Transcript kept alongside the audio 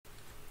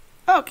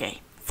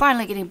Okay,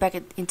 finally getting back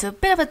into a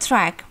bit of a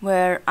track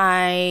where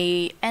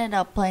I ended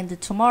up playing the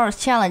tomorrow's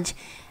challenge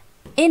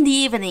in the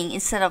evening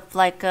instead of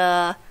like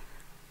a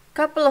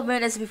couple of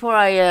minutes before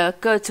I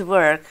go to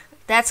work.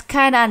 That's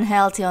kind of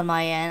unhealthy on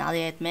my end, I'll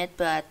admit,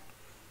 but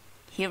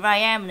here I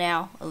am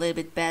now, a little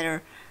bit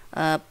better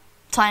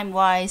time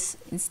wise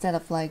instead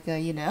of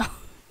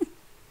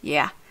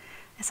yeah,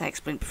 as I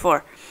explained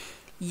before.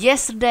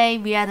 Yesterday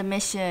we had a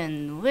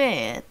mission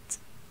with,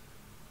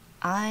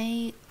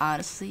 I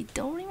honestly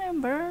don't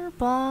remember,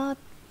 but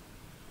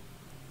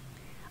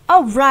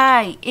oh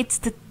right, it's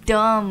the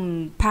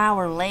dumb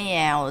power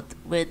layout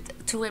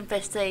with two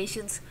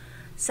infestations,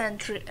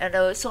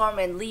 Storm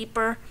and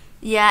Leaper.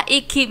 Yeah,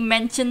 it keep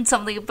mentioned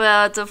something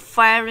about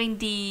firing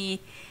the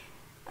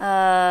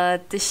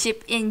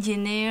ship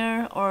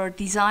engineer or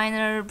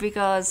designer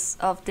because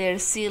of their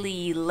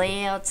silly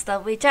layout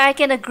stuff, which I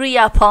can agree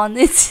upon.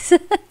 It's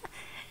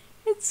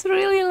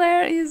really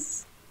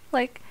hilarious.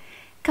 Like,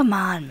 come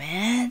on,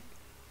 man,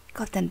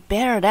 got them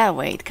better that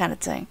way, kind of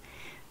thing.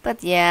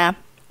 But yeah,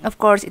 of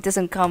course, it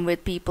doesn't come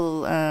with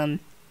people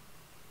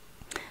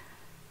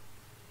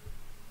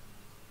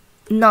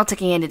not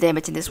taking any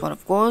damage in this one,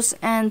 of course,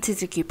 and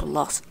Tizzy Keeper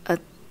lost a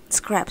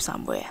scrap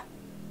somewhere.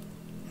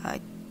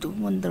 I do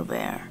wonder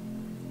where.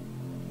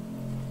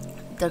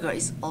 Duggar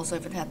is also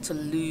even had to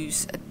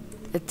lose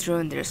a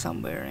drone there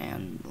somewhere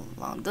and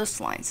along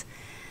those lines.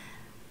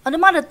 On the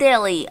Mother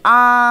Daily,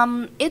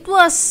 it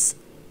was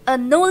a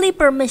no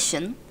leaper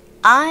mission.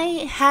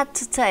 I had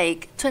to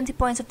take 20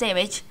 points of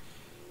damage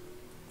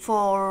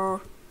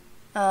for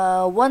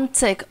one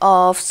tick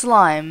of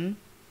slime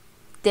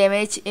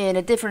damage in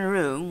a different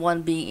room,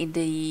 one being in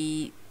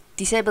the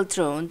disabled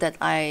drone that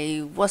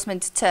I was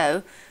meant to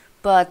tow,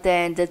 but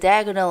then the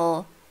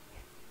diagonal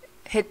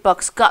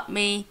hitbox got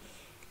me,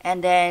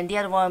 and then the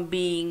other one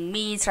being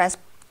me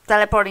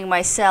teleporting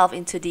myself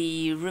into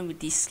the room with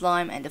the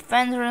slime and the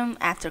fan room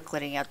after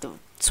clearing out the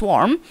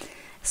swarm,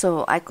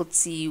 so I could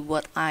see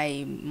what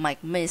I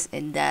might miss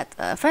in that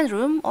fan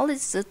room. Only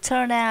to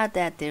turn out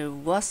that there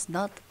was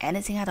not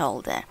anything at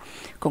all there.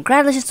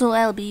 Congratulations to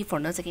LB for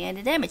not taking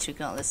any damage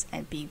regardless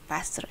and being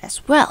faster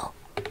as well.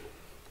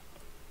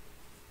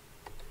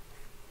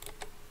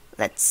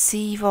 Let's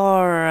see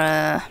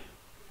for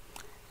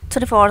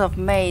 24th of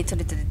May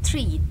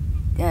 2023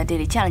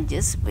 daily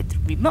challenges with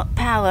remote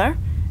power.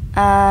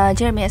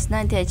 Jeremy has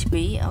 90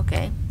 HP.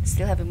 Okay,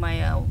 still having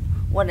my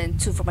 1 and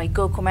 2 for my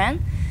go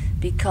command,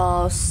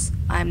 because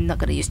I'm not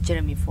gonna use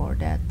Jeremy for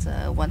that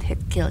one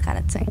hit kill kind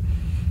of thing.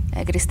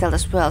 I get his stealth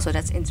as well, so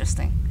that's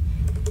interesting.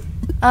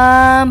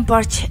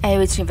 Barge A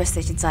with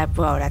infestation type.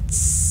 Wow,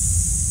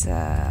 that's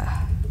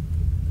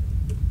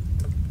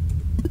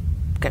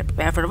gotta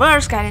prepare for the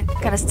worst kind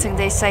of thing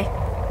they say.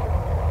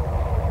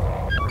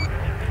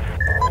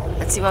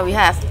 Let's see what we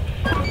have.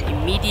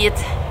 Immediate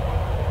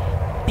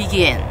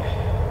begin.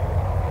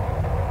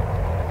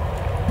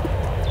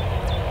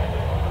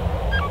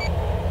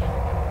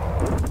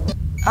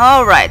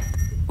 Alright.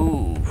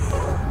 Ooh,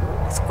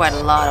 it's quite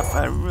a lot of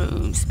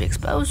rooms to be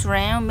exposed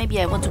around. Maybe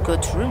I want to go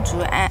to room 2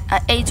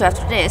 A2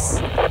 after this.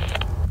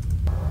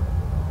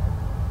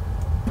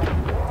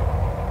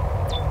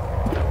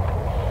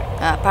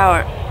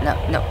 Power.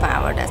 No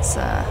power. That's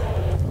oh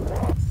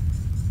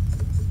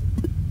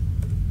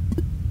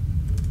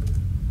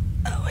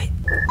wait.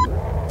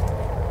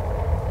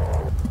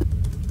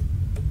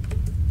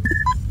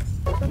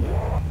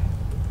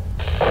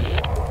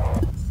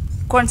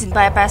 Quarantine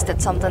bypass.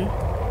 That's something.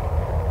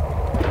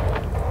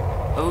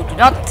 Oh, do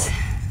not.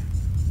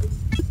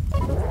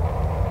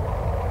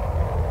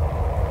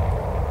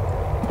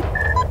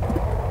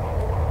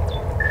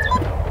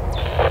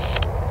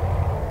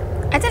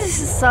 I thought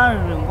this is a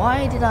starting room.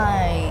 Why did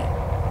I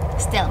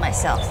steal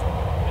myself?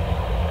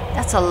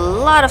 That's a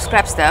lot of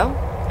scraps though.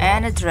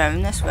 And a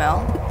drone as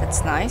well.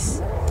 That's nice.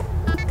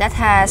 That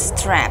has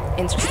trap.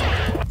 Interesting.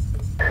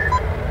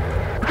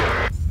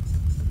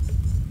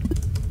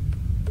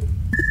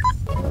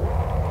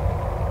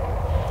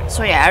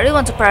 So yeah, I really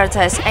want to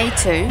prioritize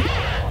A2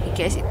 in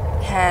case it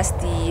has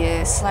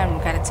the slime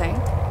kind of thing.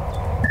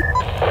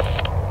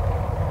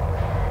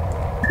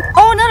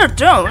 Oh, another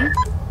drone!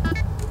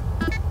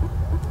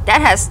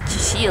 That has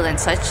shield and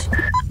such.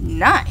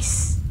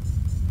 Nice!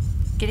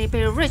 Getting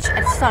pretty rich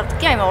at the start of the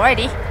game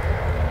already.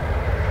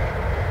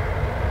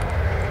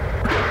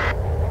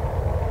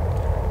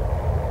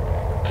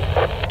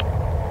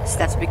 So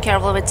let's be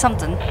careful with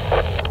something.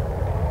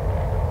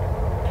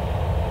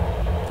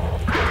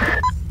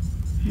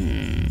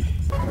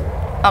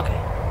 Okay.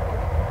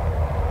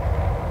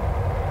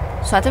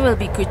 So I think we'll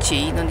be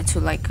Gucci. No need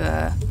to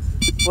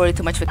worry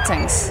too much with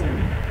things.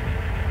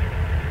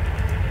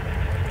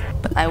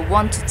 But I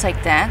want to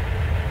take that.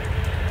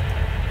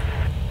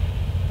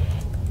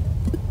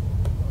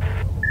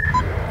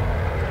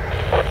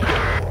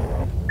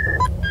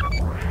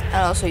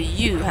 And also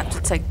you have to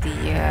take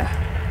the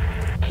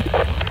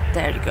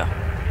there you go.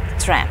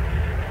 Trap.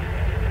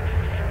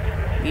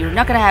 We're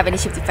not gonna have any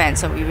shift defense,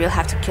 so we will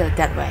have to kill it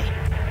that way.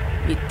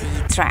 With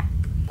the trap.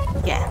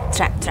 Yeah,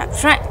 trap, trap,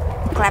 trap.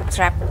 Clap,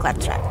 trap, clap,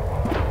 trap.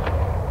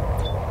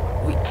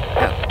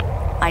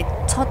 I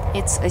thought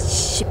it's a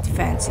ship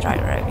defense.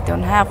 Right. We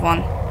don't have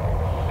one.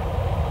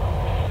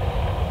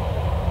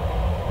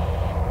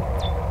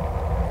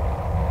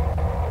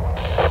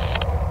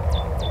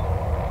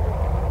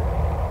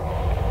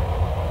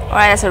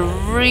 Alright, that's a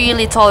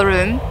really tall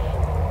room.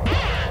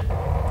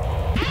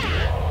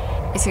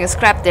 Missing a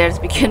scrap there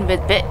to begin with,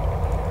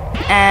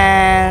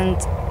 and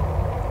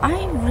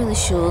I really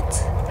should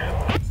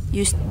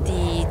use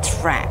the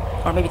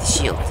trap or maybe the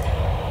shield.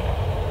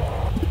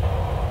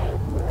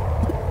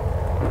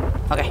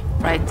 Okay,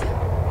 right.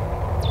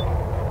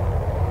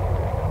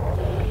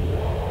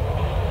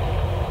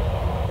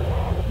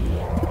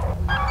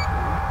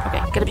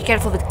 Okay, gotta be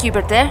careful with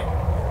Cubert there.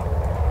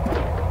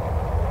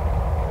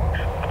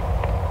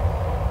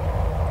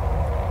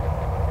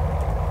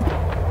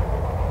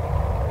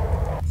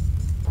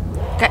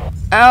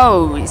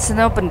 Oh, it's an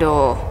open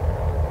door.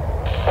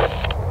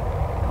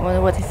 I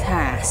wonder what it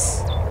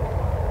has.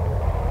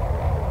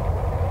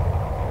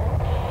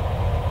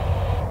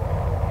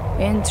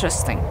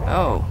 Interesting.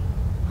 Oh,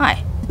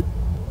 hi.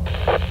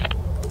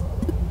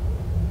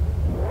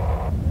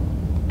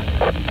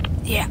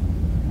 Yeah.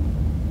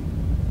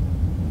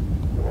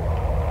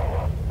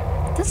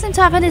 Doesn't seem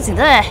to have anything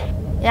there.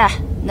 Yeah,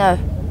 no,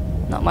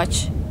 not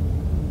much.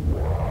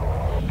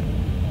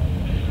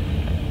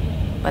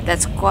 But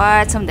that's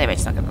quite some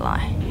damage, not gonna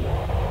lie.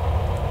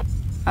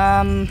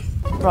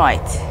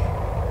 Right.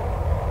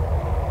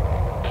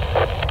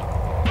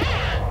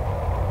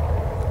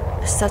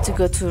 I start to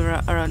go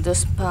to around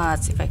those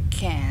parts if I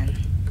can.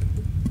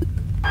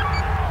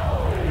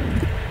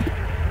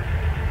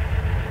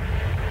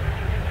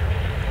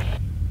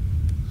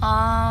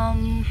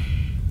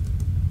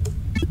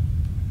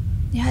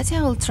 Yeah, I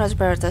think I will try to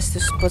prioritize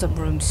those bottom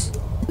rooms.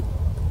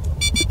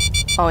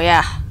 Oh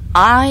yeah,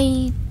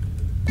 I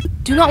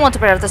do not want to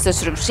prioritize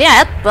those rooms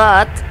yet,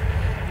 but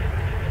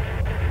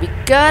we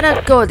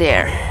gotta go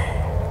there.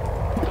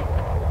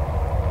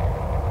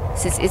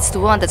 Since it's the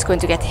one that's going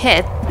to get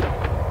hit.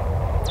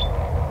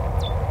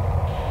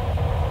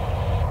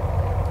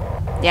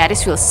 Yeah,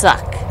 this will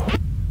suck.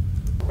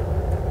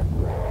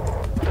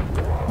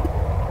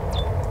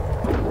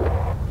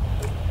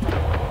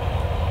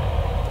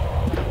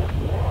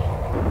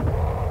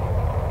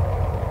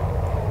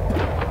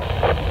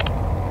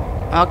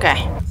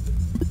 Okay.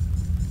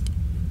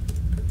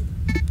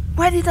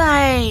 Why did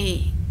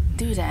I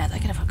do that? I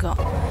kind of forgot.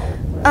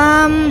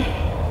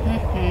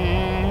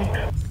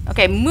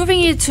 Okay, moving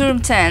you to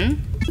room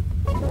 10.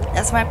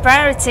 That's my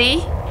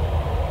priority.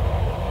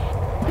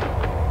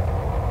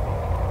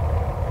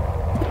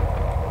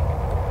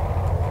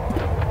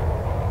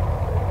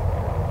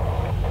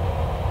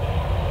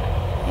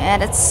 Yeah,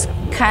 that's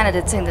kind of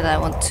the thing that I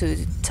want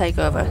to take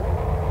over.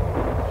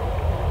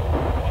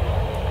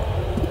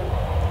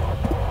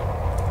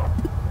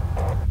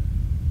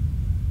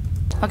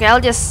 Okay,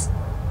 I'll just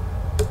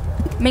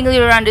mingle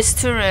you around these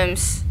two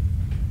rooms.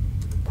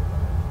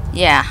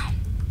 Yeah.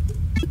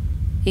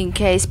 In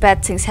case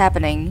bad things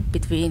happening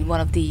between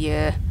one of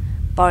the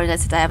power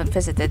units that I haven't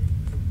visited.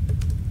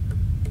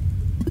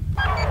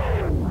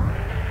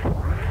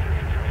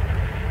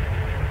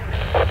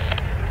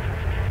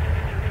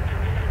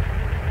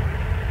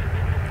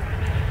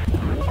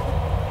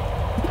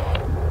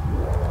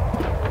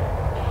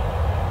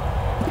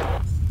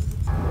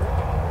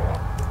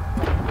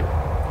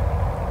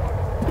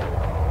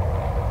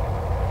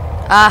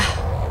 Ah,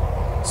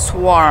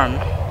 swarm.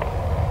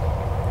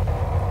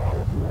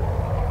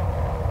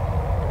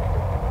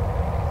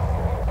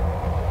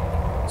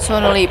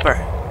 Sono Leaper.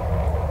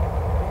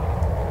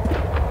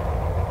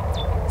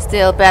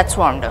 Still bad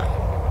swarm though.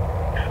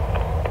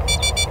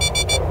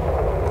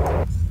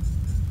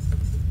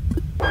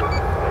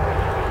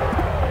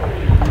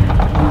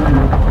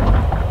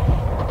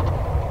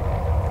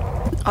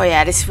 Oh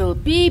yeah, this will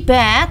be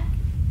bad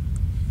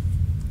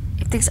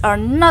if things are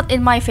not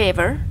in my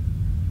favor.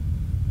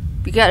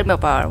 We got more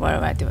power. What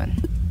am I doing?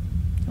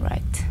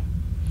 Right.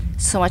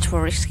 So much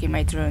for risking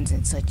my drones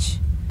and such.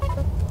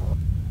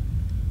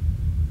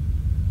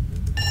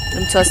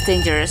 Room 2 is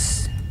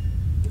dangerous.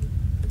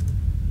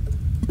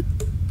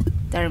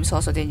 That room is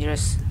also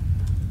dangerous.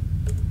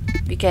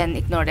 We can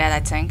ignore that, I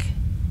think.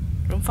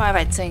 Room 5,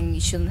 I think you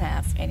shouldn't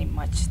have any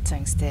much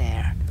things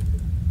there.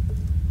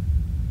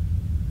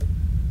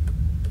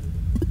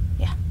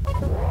 Yeah.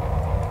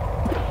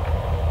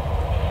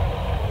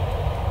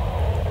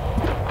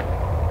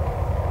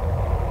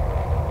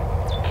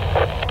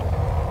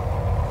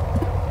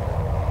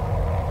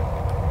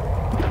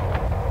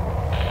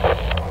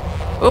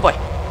 Oh boy.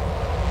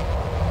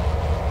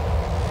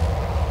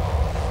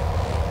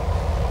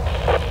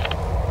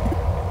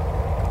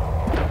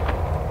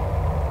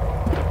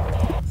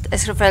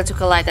 Escrow failed to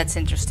collide, that's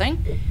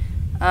interesting.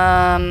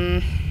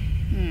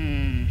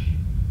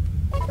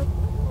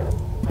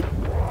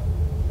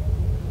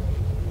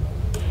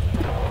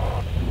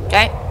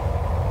 Okay.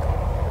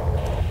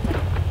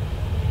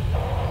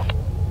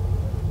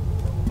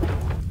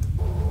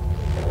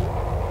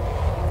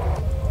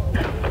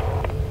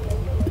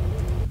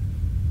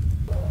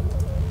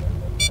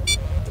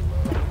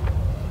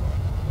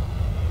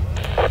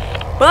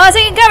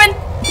 Buzzing and coming!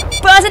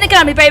 Buzzing and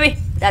coming, baby!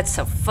 That's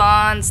so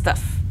fun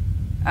stuff.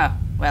 Oh,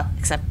 well,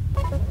 except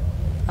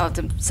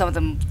some of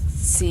them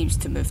seems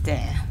to move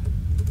there.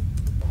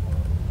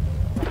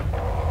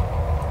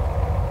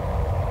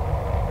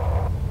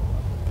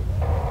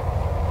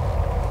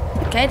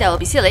 Okay, that will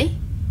be silly.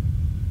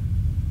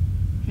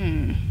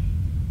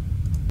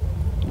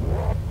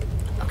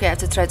 Okay, I have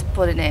to try to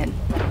put it in.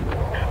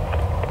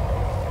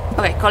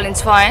 Okay,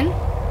 Colin's fine.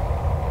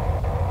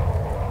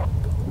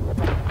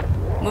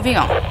 Moving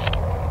on.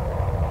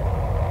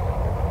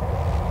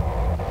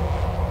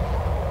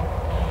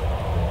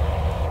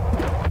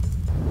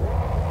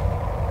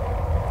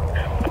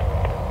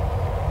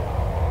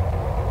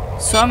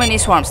 So many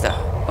swarms though.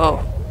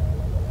 Oh.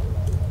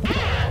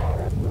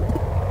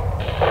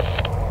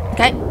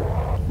 Okay.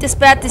 This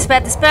bad.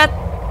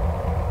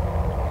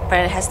 But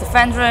it has the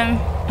fan room.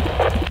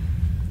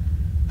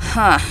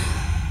 Huh.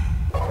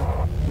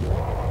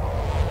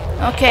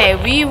 Okay,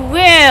 we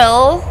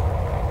will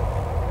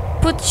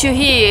put you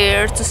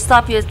here to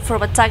stop you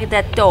from attacking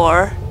that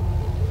door.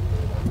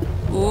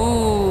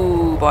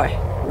 Ooh, boy.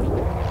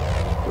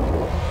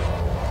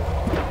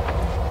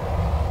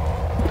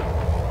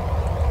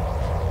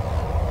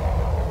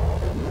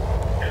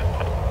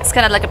 It's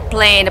kind of like a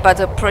plane about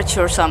to approach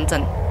you or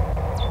something,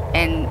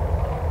 and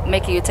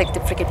making you take the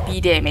freaking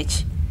B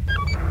damage.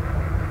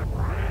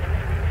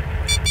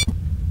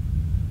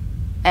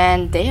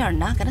 And they are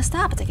not gonna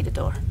stop attacking the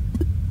door,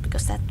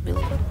 because that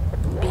will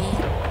be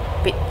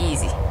a bit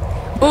easy.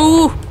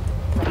 Ooh!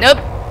 Nope!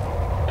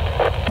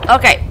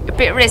 Okay, a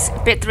bit risk.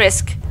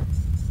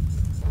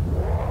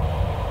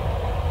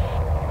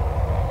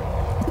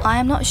 I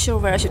am not sure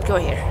where I should go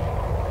here.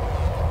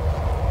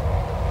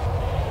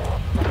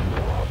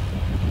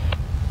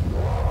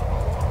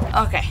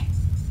 Okay.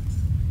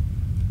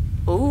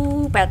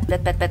 Ooh, bad.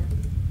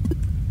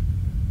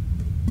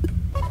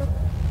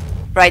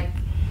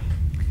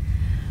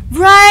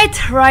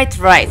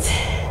 Right.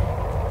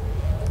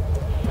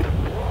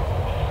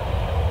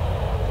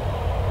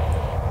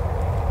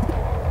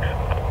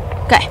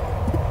 Okay.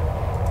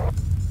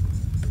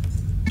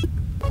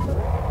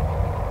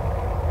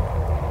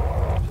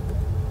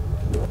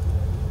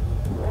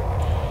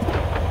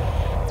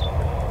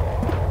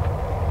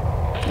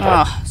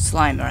 Oh,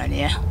 slime around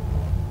here.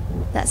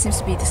 That seems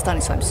to be the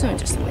stunning slime soon,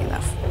 interestingly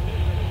enough.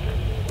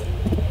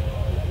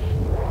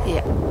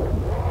 Yeah.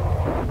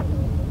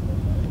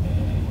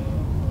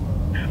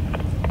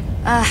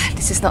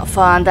 This is not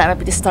fun. That might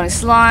be the stunning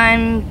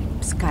slime.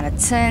 It's kind of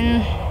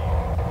thin.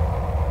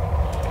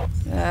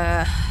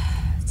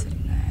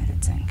 39, I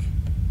think.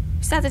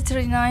 Is that the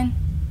 39?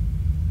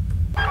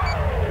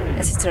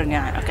 This is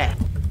 39, okay.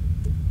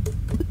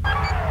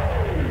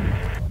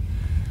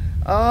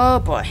 Oh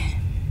boy.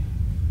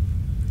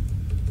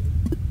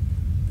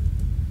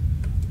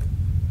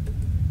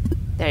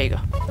 There you go.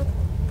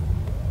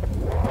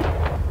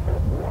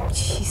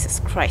 Jesus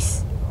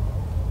Christ.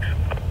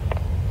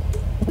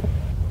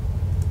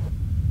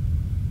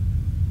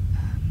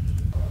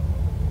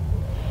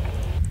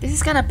 This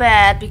is kind of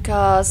bad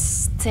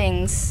because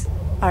things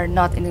are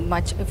not in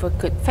much of a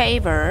good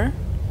favor.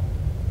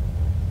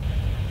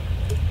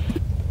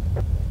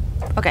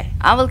 Okay,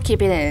 I will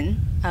keep it in.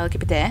 I will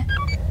keep it there.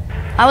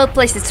 I will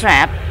place the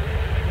trap,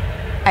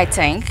 I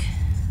think.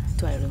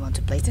 Do I really want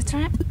to place the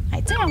trap?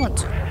 I think I want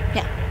to.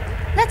 Yeah.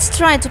 Let's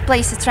try to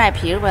place the trap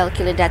here while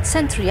killing that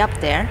sentry up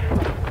there.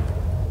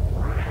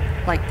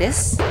 Like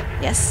this.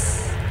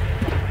 Yes.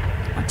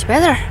 Much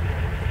better.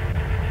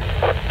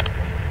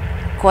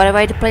 Quite a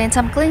way to playing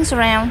some clings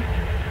around.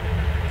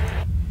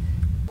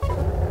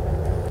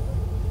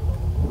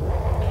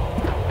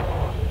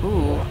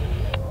 Ooh.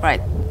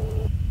 Right.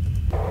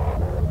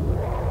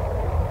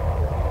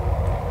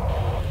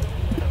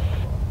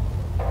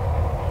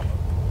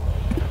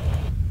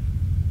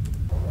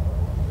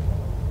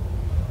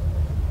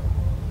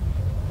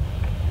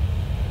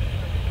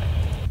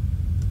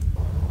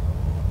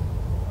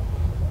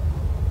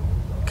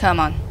 Come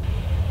on.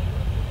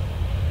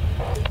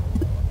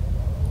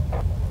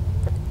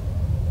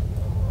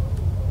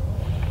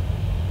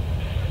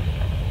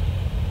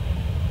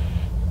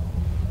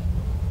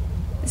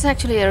 It's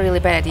actually a really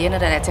bad idea now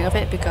that I think of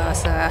it,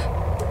 because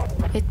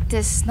it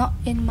is not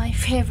in my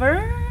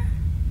favor.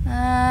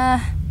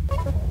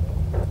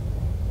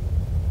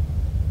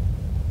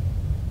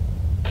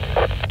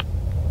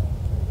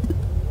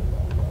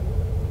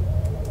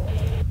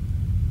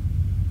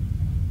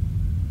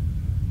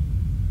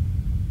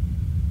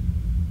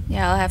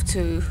 Yeah, I'll have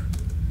to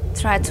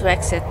try to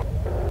exit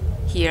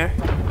here.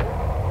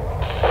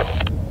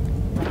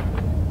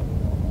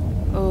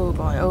 Oh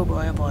boy, oh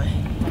boy, oh boy.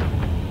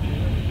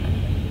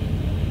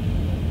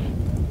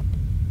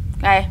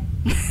 Okay.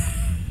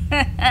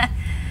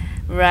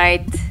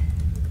 Right.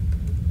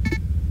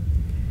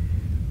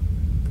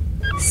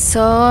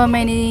 So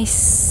many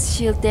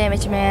shield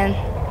damage, man.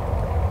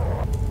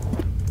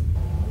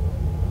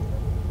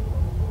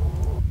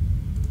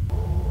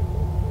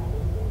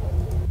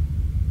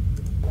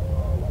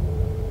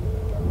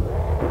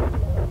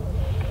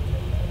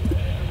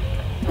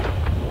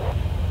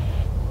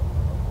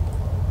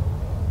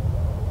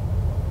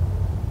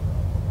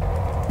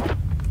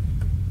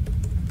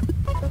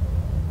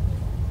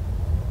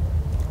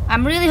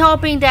 I'm really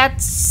hoping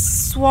that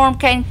Swarm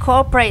can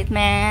cooperate,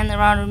 man,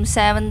 around room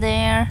 7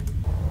 there.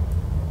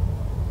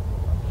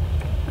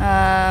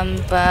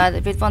 But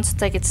if it wants to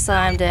take its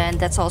time, then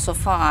that's also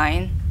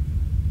fine.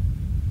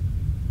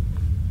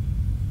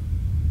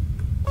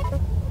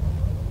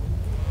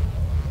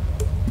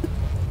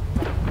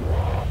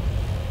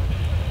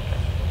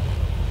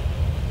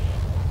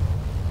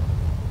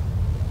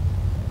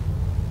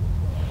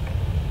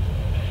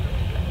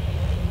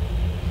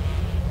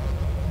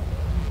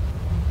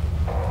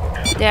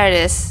 There it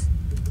is.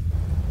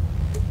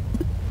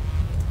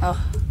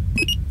 Oh,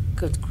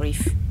 good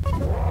grief.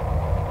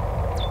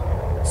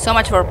 So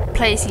much for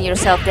placing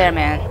yourself there,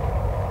 man.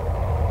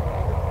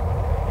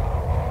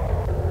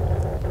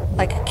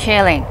 Like a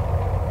killing.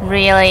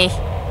 Really?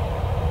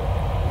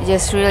 You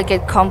just really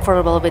get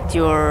comfortable with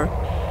your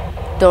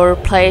door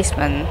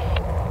placement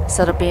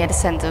instead of being at the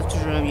center of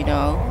the room, you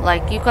know?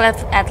 Like, you could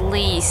have at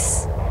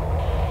least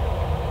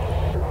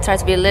tried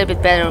to be a little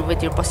bit better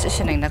with your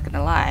positioning, not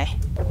gonna lie.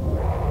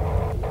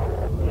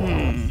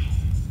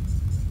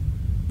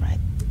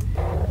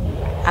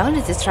 I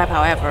wanted this trap,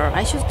 however.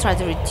 I should try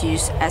to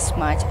reduce as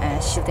much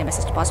shield damage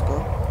as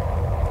possible.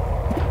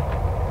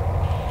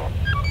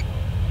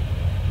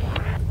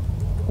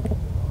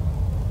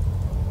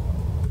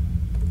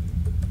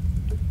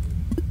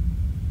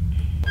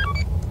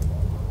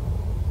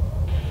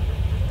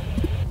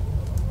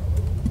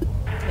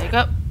 There you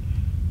go.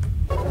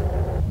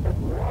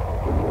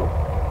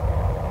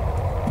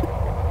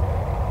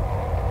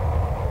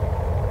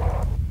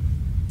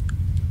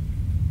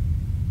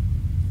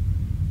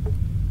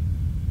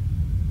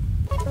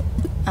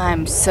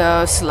 I'm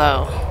so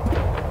slow.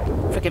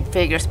 Freaking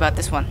figures about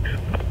this one.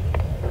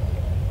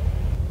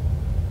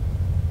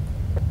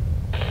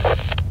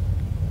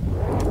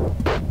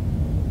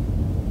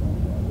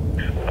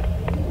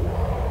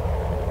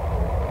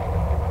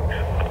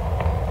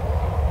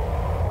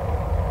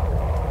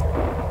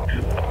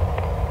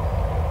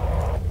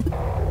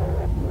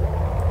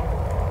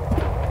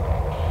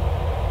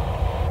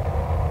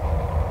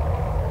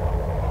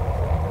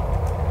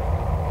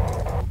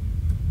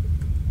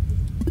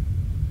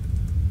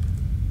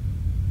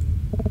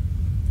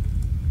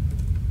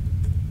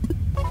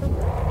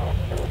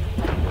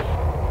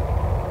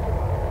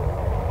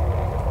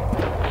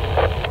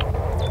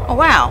 Oh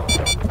wow,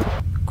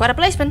 quite a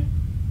placement.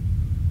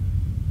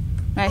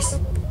 Nice.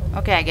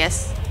 Okay, I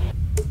guess.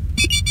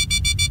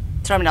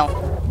 Terminal.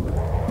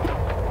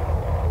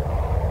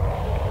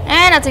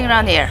 And nothing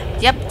around here.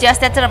 Yep, just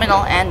that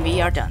terminal and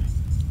we are done.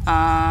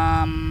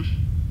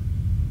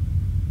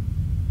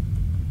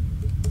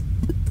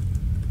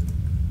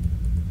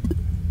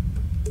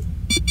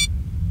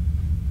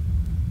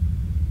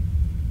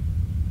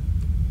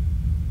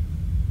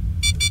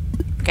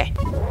 Okay.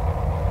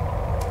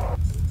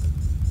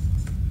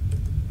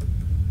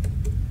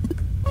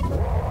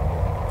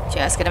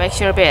 Just gonna make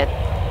sure a bit.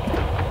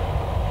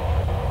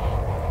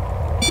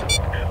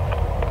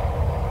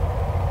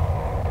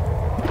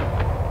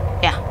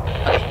 Yeah,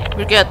 okay,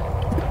 we're good.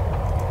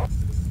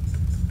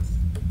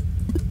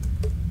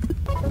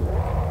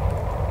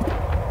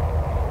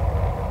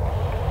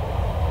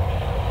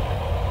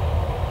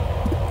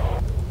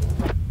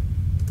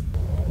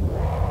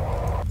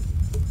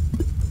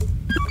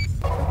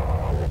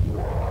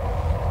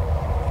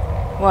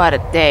 What a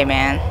day,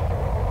 man.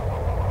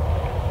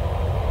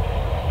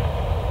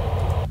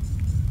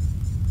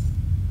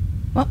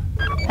 What?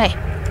 Hey,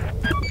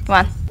 come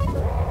on.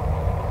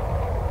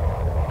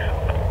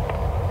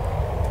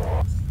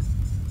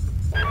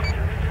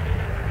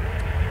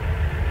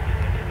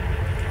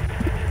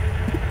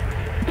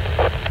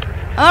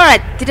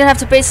 Alright, didn't have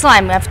to pay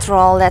slime after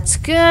all, that's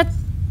good.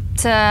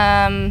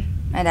 And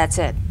that's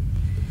it.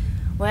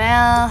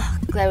 Well,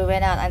 glad we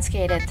went out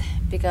unscathed,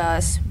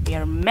 because we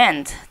are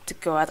meant to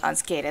go out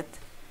unscathed.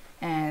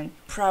 And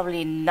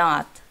probably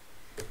not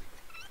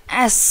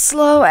as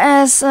slow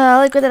as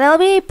Liquid and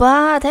LB,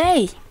 but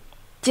hey,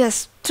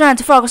 just trying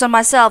to focus on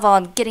myself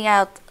on getting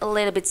out a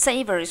little bit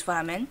safer is what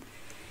I meant.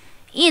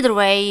 Either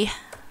way,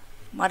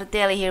 Mother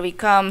Daily, here we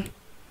come.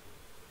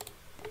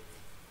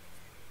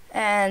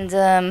 And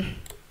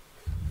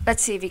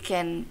let's see if we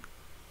can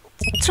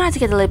try to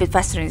get a little bit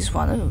faster in this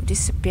one. Oh,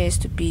 this appears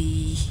to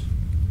be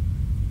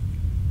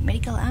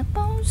medical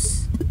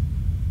outpost.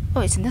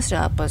 Oh, it's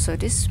industrial outpost, so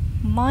this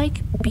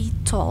might be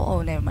tall.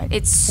 Oh, never mind.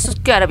 It's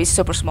gotta be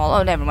super small.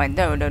 Oh, never mind.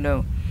 No, no,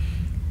 no.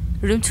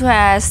 Room 2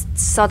 has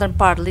southern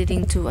part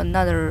leading to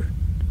another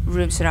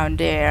rooms around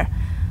there.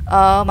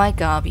 Oh my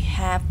god, we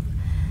have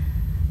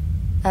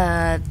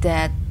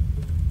that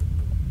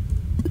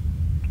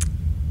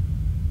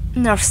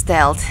nerf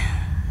stealth.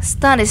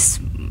 Stun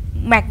is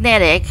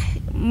magnetic,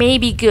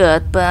 maybe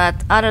good,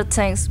 but other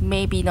things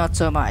maybe not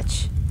so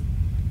much.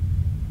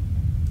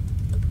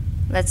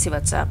 Let's see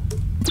what's up.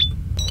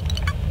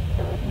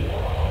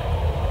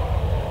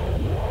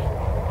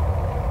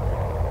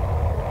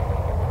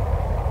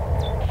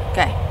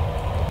 Okay.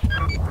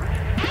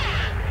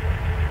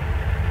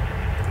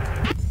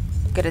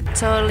 Gotta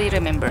totally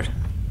remember.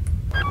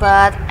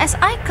 But as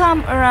I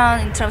come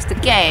around in terms of the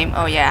game,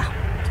 oh yeah,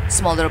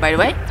 Small door, by the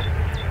way.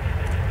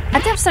 I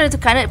think I'm starting to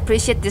kind of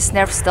appreciate this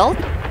nerf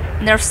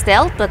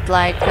stealth, but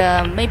like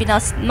maybe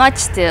not much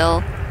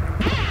still,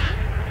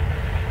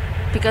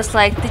 because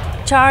like the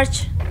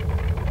charge,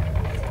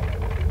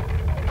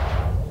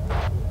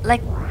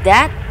 like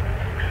that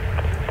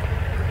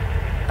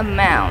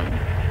amount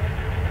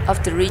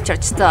of the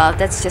recharge stuff,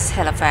 that's just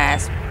hella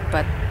fast.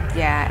 But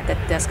yeah, that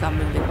does come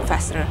a little bit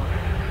faster.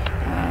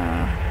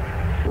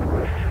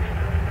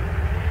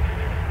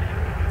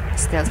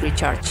 Stealth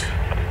recharge,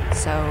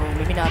 so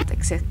maybe not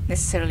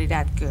necessarily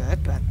that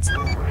good, but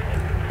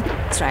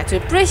try to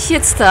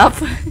appreciate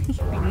stuff.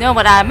 You know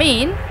what I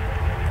mean?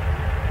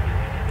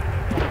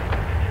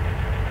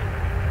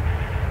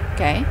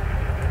 Okay.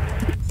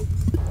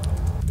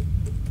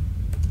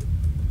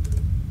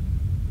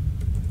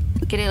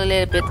 Getting a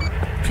little bit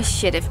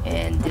appreciative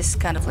in this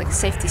kind of like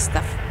safety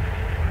stuff.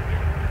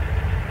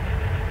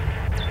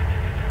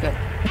 Good.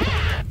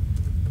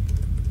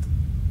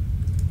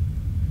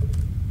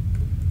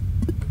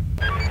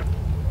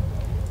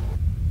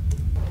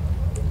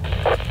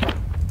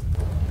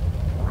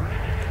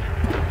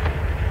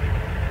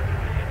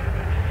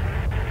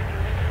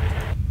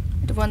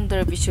 I wonder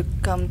if we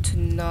should come to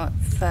north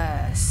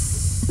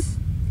first.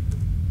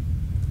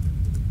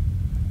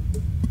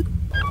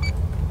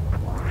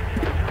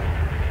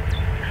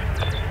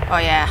 Oh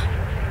yeah,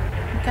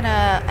 I'm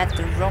kinda at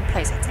the wrong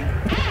place, I think.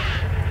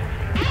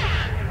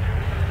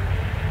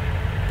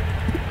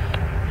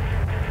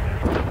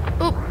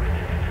 Oop.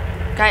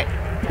 Okay,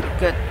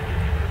 good.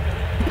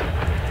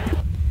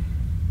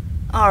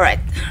 Alright,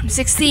 I'm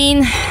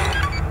 16.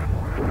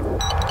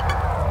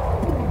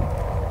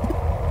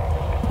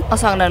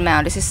 Also on the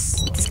mount,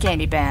 this can't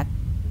be bad.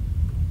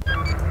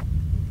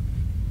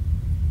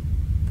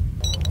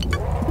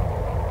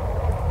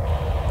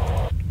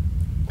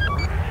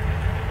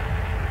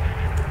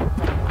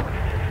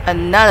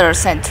 Another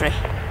sentry.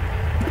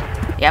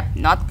 Yep,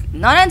 not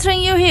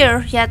entering you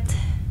here yet.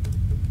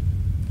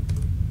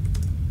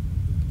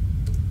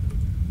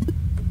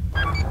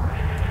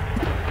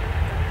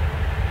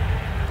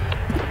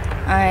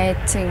 I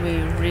think we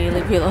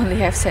really will only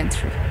have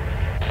sentry.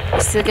 We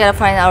still gotta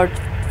find our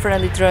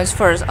friendly drones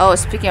first. Oh,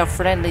 speaking of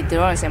friendly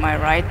drones, am I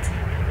right?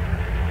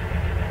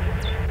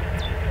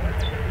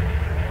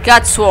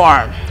 God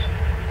swarm.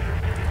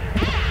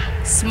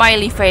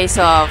 Smiley face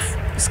of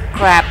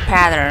scrap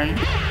pattern.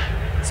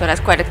 So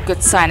that's quite a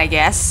good sign, I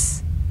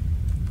guess.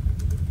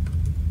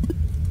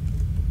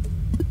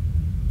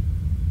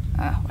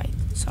 Ah, wait,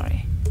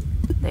 sorry.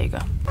 There you go.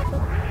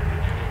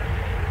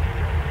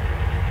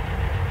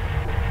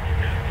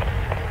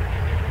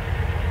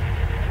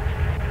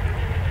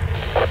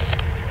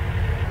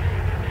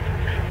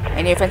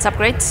 Any offense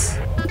upgrades?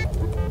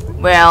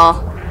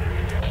 Well,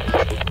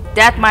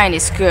 that mine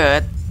is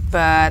good,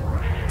 but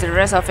the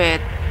rest of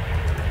it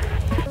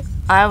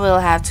I will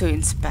have to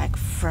inspect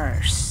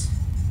first.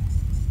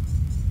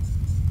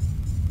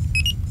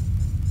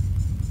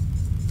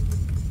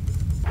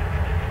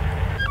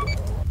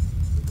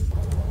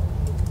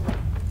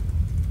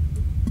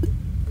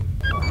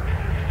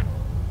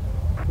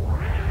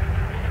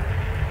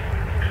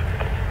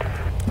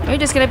 Maybe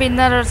there's gonna be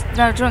another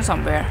drone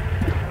somewhere.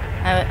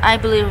 I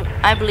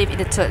believe in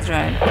the third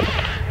drone.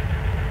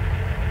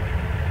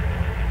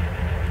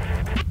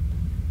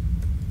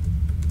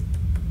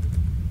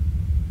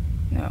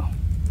 No.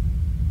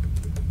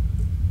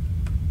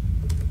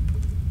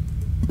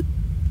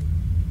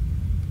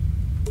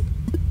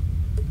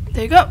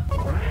 There you go.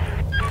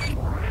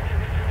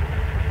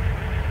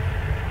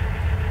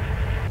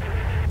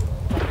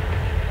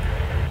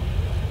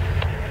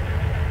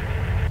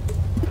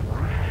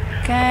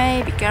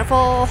 Okay, be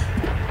careful.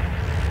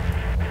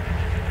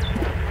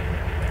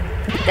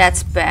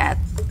 That's bad.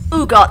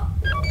 Oh god.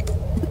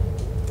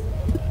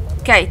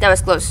 Okay, that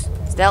was close.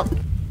 Stealth.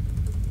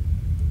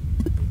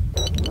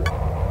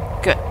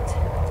 Good.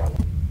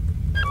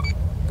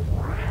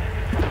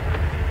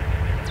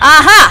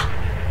 Aha!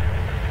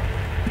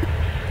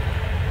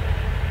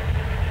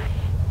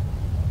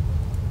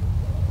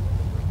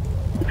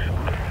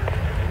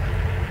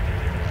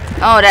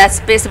 Oh,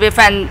 that's basically a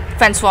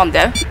fan swarm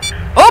though.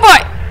 Oh boy!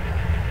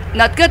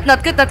 Not good,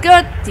 not good, not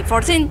good.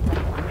 T14.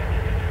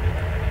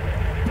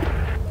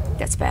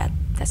 That's bad.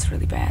 That's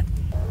really bad.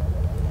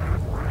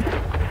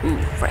 Ooh,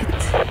 right.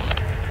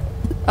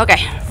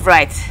 Okay,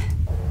 right.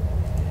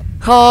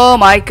 Oh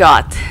my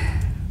god.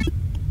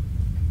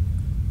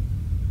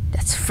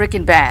 That's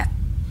freaking bad.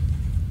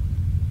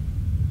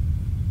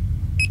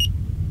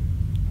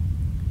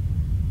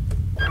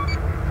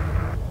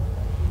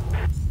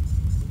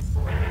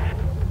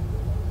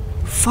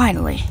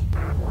 Finally.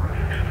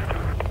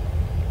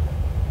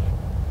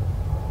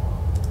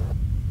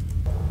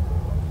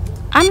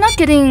 I'm not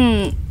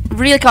getting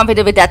really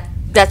confident with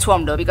that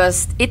swarm though,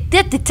 because it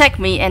did detect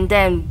me, and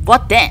then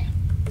what then?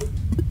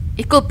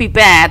 It could be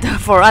bad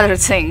for other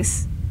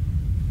things.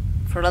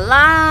 For a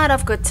lot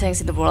of good things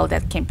in the world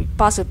that can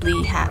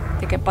possibly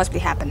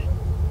happen.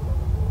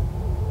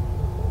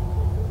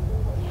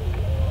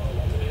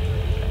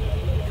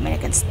 I mean, I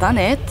can stun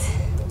it.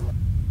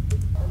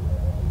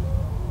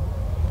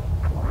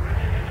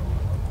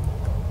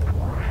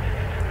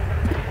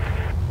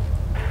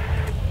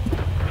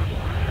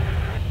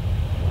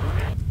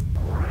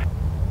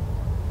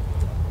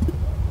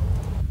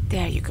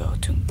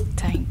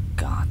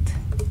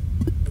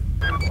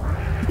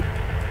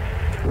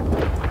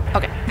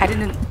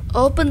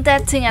 open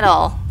that thing at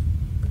all.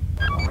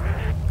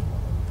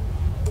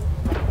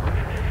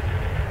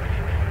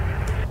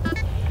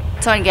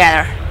 Turn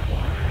gather.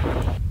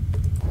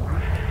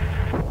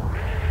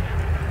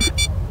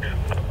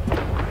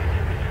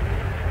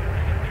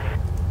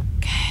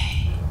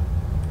 Okay.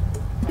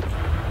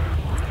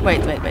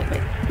 Wait.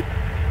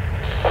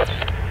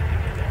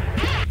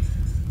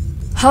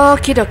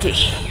 Okie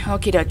dokie.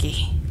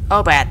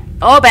 Oh bad.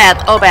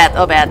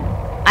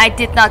 I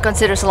did not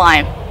consider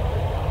slime.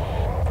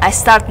 I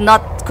start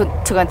not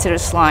to consider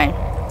slime.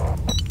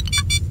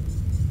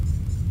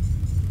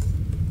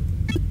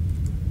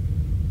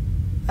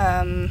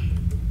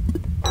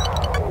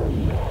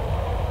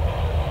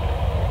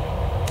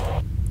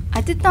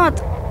 I did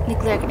not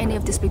neglect any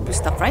of this big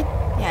stuff, right?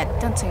 Yeah, I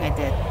don't think I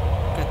did.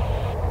 Good.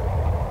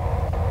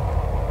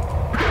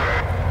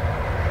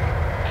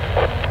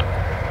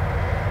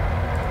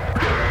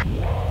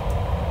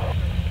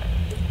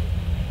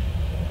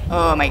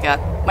 Oh my god,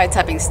 my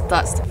typing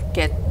starts to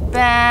get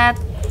bad.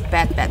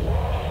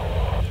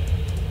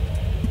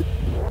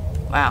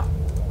 Wow.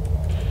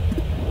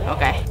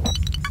 Okay.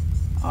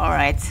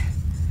 Alright.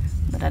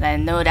 Now that I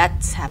know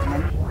that's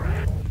happening.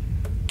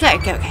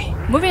 Okay.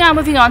 Moving on.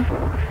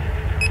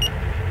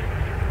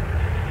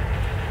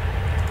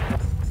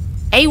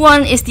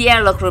 A1 is the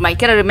airlock room, I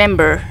gotta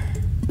remember.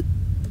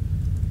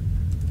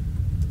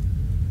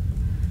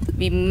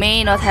 We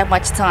may not have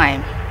much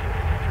time.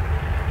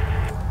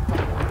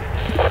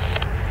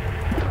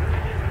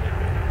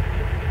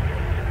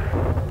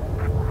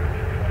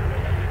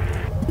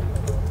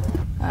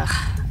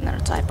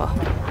 Another typo.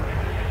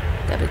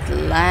 That'll be the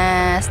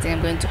last thing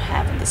I'm going to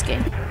have in this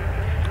game.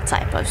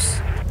 Typos.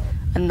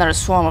 Another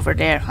swarm over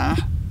there, huh?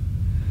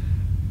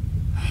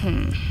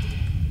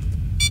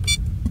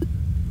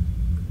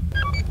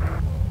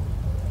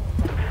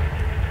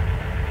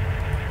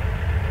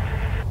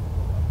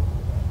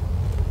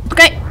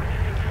 Okay.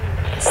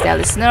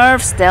 Stealth is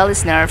nerf.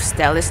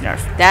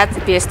 That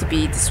appears to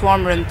be the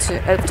swarm room 2,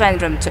 twine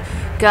room 2.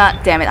 God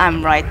damn it,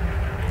 I'm right.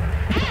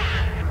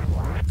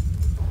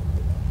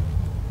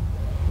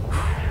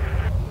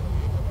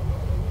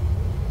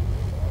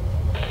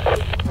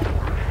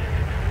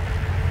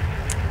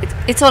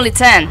 It's only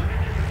 10.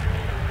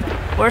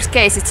 Worst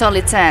case, it's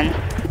only 10.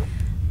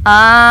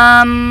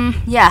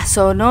 Yeah,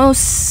 so no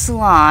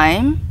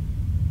slime.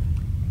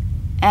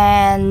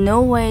 And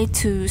no way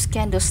to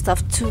scan those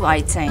stuff too,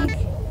 I think.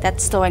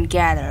 That's store and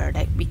gather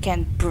that we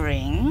can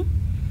bring.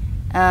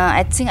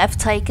 I think I've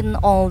taken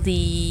all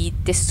the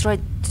destroyed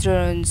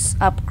drones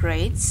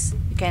upgrades.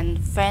 You can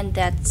find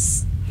that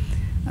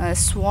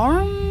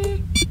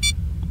swarm.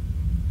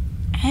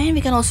 And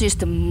we can also use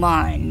the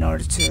mine in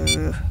order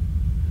to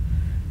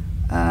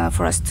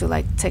for us to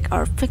like take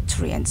our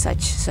victory and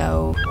such.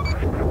 So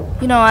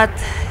you know what,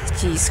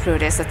 gee, screw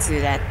this, let's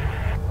do that.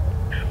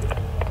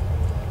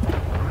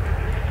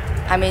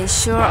 I mean,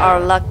 sure, our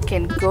luck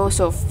can go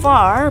so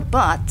far,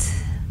 but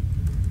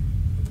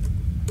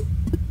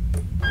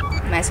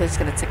might as well just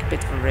gonna take a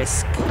bit of a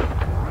risk.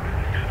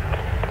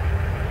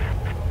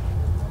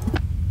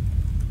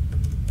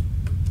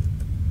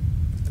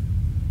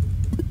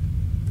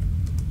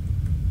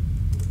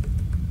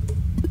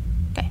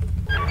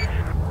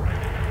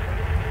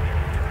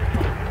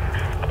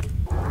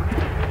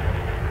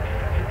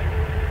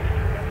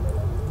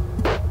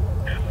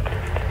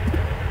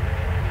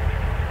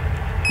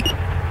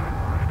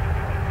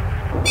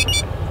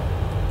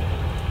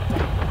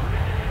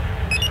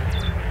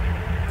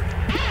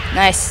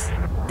 Nice.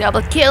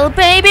 Double kill,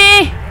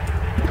 baby!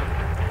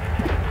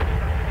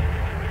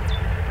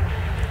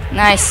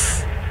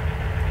 Nice.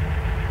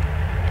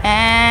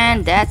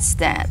 And that's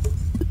that.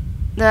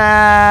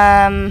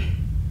 And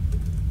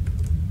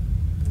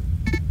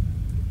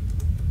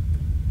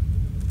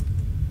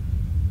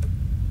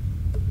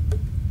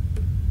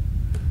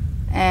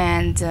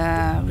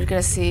we're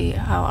gonna see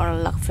how our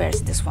luck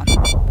fares in this one.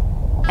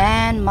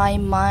 And my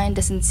mind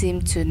doesn't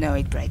seem to know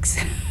it breaks.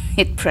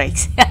 It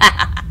breaks.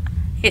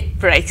 It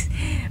breaks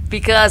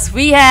because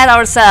we had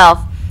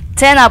ourselves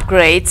 10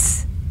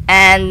 upgrades,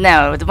 and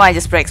no, the mine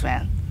just breaks,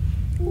 man.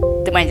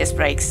 The mine just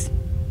breaks.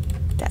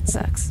 That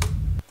sucks.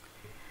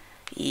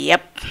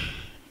 Yep,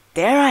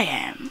 there I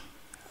am.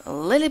 A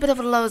little bit of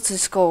a low to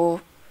score.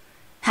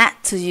 Had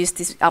to use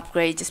this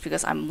upgrade just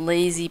because I'm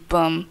lazy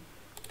bum,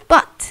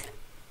 but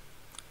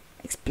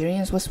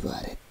experience was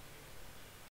worth it.